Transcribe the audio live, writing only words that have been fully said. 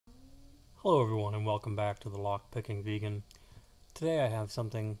Hello everyone and welcome back to the Lock-Picking Vegan. Today I have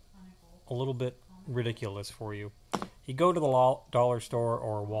something a little bit ridiculous for you. You go to the dollar store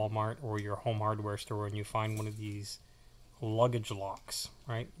or Walmart or your home hardware store and you find one of these luggage locks,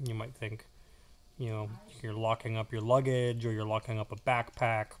 right? You might think, you're locking up your luggage or you're locking up a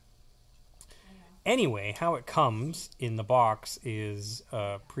backpack. Anyway, how it comes in the box is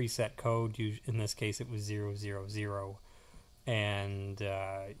a preset code. In this case it was 000. And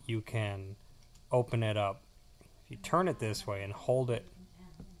you can open it up. If you turn it this way and hold it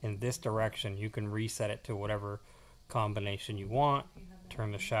in this direction, you can reset it to whatever combination you want.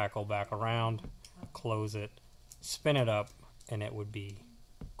 Turn the shackle back around, close it, spin it up, and it would be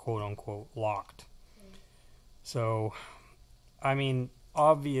quote-unquote locked. So, I mean,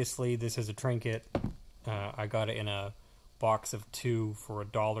 obviously this is a trinket. I got it in a box of 2 for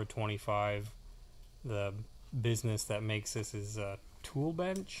 $1.25. The business that makes this is Tool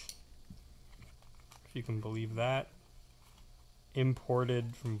Bench, if you can believe that.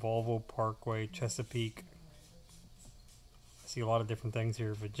 Imported from Volvo Parkway, Chesapeake. I see a lot of different things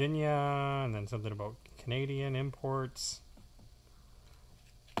here. Virginia, and then something about Canadian imports.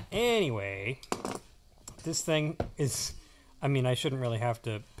 Anyway, this thing is, I mean, I shouldn't really have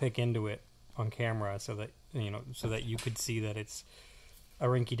to pick into it on camera so that you could see that it's a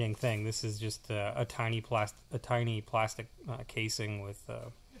rinky-dink thing. This is just a tiny plastic casing with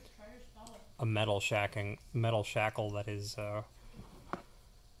a metal shackle that is the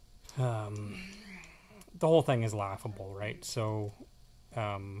whole thing is laughable, right? So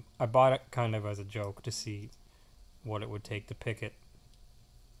I bought it kind of as a joke to see what it would take to pick it.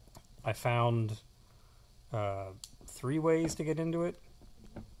 I found 3 ways to get into it.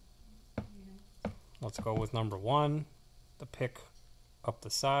 Let's go with number 1, the pick up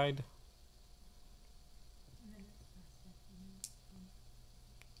the side.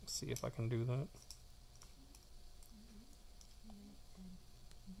 See if I can do that.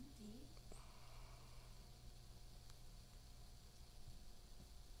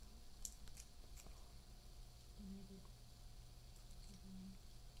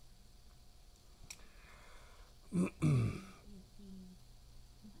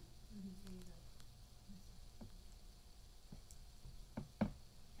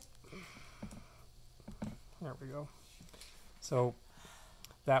 There we go. So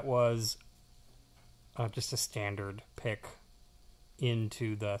that was just a standard pick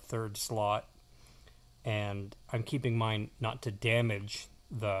into the 3rd slot, and I'm keeping mine not to damage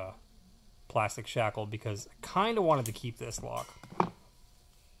the plastic shackle because I kind of wanted to keep this lock.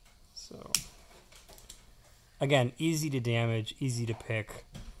 So again, easy to damage, easy to pick.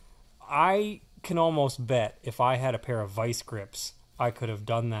 I can almost bet if I had a pair of vice grips, I could have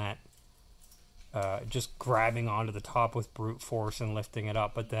done that. Just grabbing onto the top with brute force and lifting it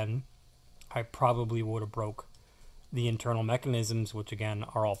up, but then I probably would have broke the internal mechanisms, which again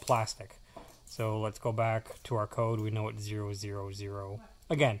are all plastic. So let's go back to our code. We know it's 000.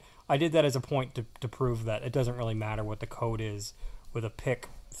 Again, I did that as a point to prove that it doesn't really matter what the code is. With a pick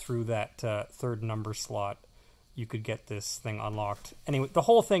through that 3rd number slot, you could get this thing unlocked. Anyway, the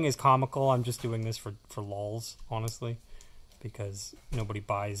whole thing is comical. I'm just doing this for lulz, honestly, because nobody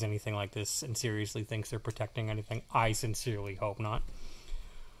buys anything like this and seriously thinks they're protecting anything. I sincerely hope not.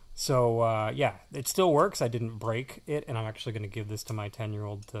 So, yeah, it still works. I didn't break it, and I'm actually going to give this to my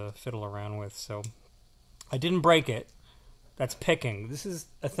 10-year-old to fiddle around with. So, I didn't break it. That's picking. This is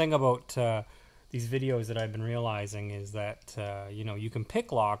a thing about these videos that I've been realizing is that, you can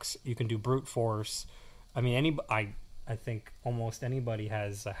pick locks, you can do brute force. I mean, I think almost anybody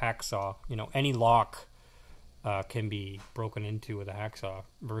has a hacksaw. Any lock can be broken into with a hacksaw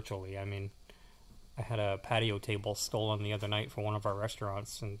virtually. I mean, I had a patio table stolen the other night for one of our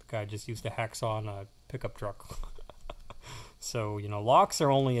restaurants, and the guy just used a hacksaw on a pickup truck. So, locks are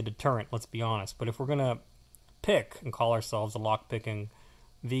only a deterrent, let's be honest. But if we're going to pick and call ourselves a lock-picking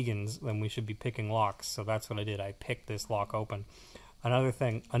vegans, then we should be picking locks. So that's what I did. I picked this lock open. Another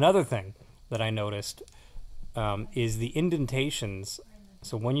thing that I noticed is the indentations.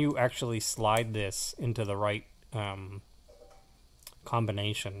 So when you actually slide this into the right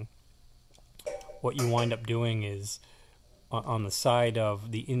combination, what you wind up doing is on the side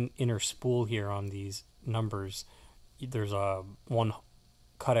of the inner spool here on these numbers, there's a one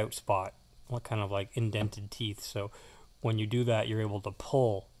cutout spot, kind of like indented teeth. So when you do that, you're able to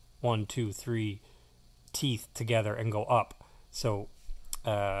pull 1, 2, 3 teeth together and go up, so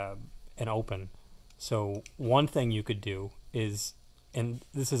and open. So one thing you could do is, and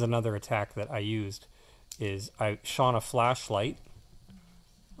this is another attack that I used, is I shone a flashlight,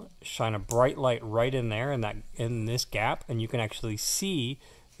 shine a bright light right in there in this gap, and you can actually see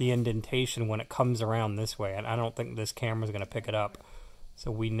the indentation when it comes around this way. And I don't think this camera is going to pick it up.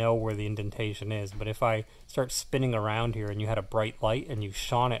 So we know where the indentation is. But if I start spinning around here and you had a bright light and you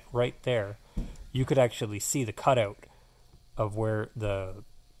shone it right there, you could actually see the cutout of where the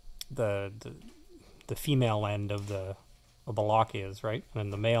female end of the lock is, right?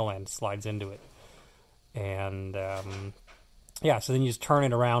 And the male end slides into it. And yeah, so then you just turn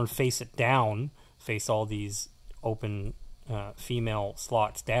it around, face it down, face all these open female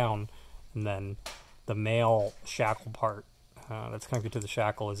slots down, and then the male shackle part that's connected to the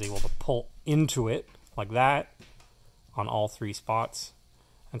shackle is able to pull into it like that on all 3 spots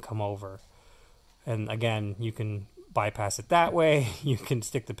and come over. And again, you can bypass it that way. You can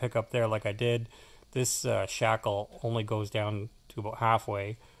stick the pickup there like I did. This shackle only goes down to about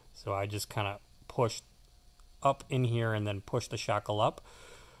halfway, so I just kind of push up in here and then push the shackle up.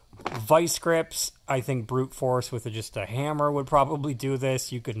 Vice grips, I think brute force with just a hammer would probably do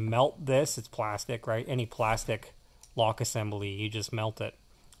this. You could melt this. It's plastic, right? Any plastic lock assembly, you just melt it.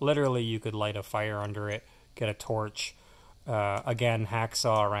 Literally, you could light a fire under it, get a torch, again,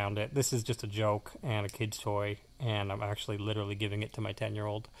 hacksaw around it. This is just a joke and a kid's toy, and I'm actually literally giving it to my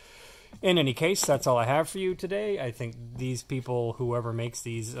 10-year-old. In any case, that's all I have for you today. I think these people, whoever makes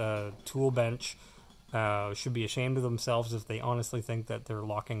these tool bench, should be ashamed of themselves if they honestly think that they're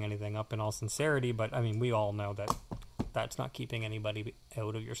locking anything up in all sincerity. But, I mean, we all know that that's not keeping anybody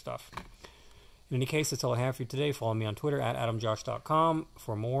out of your stuff. In any case, that's all I have for you today. Follow me on Twitter at adamjosh.com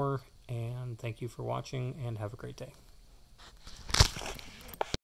for more. And thank you for watching, and have a great day.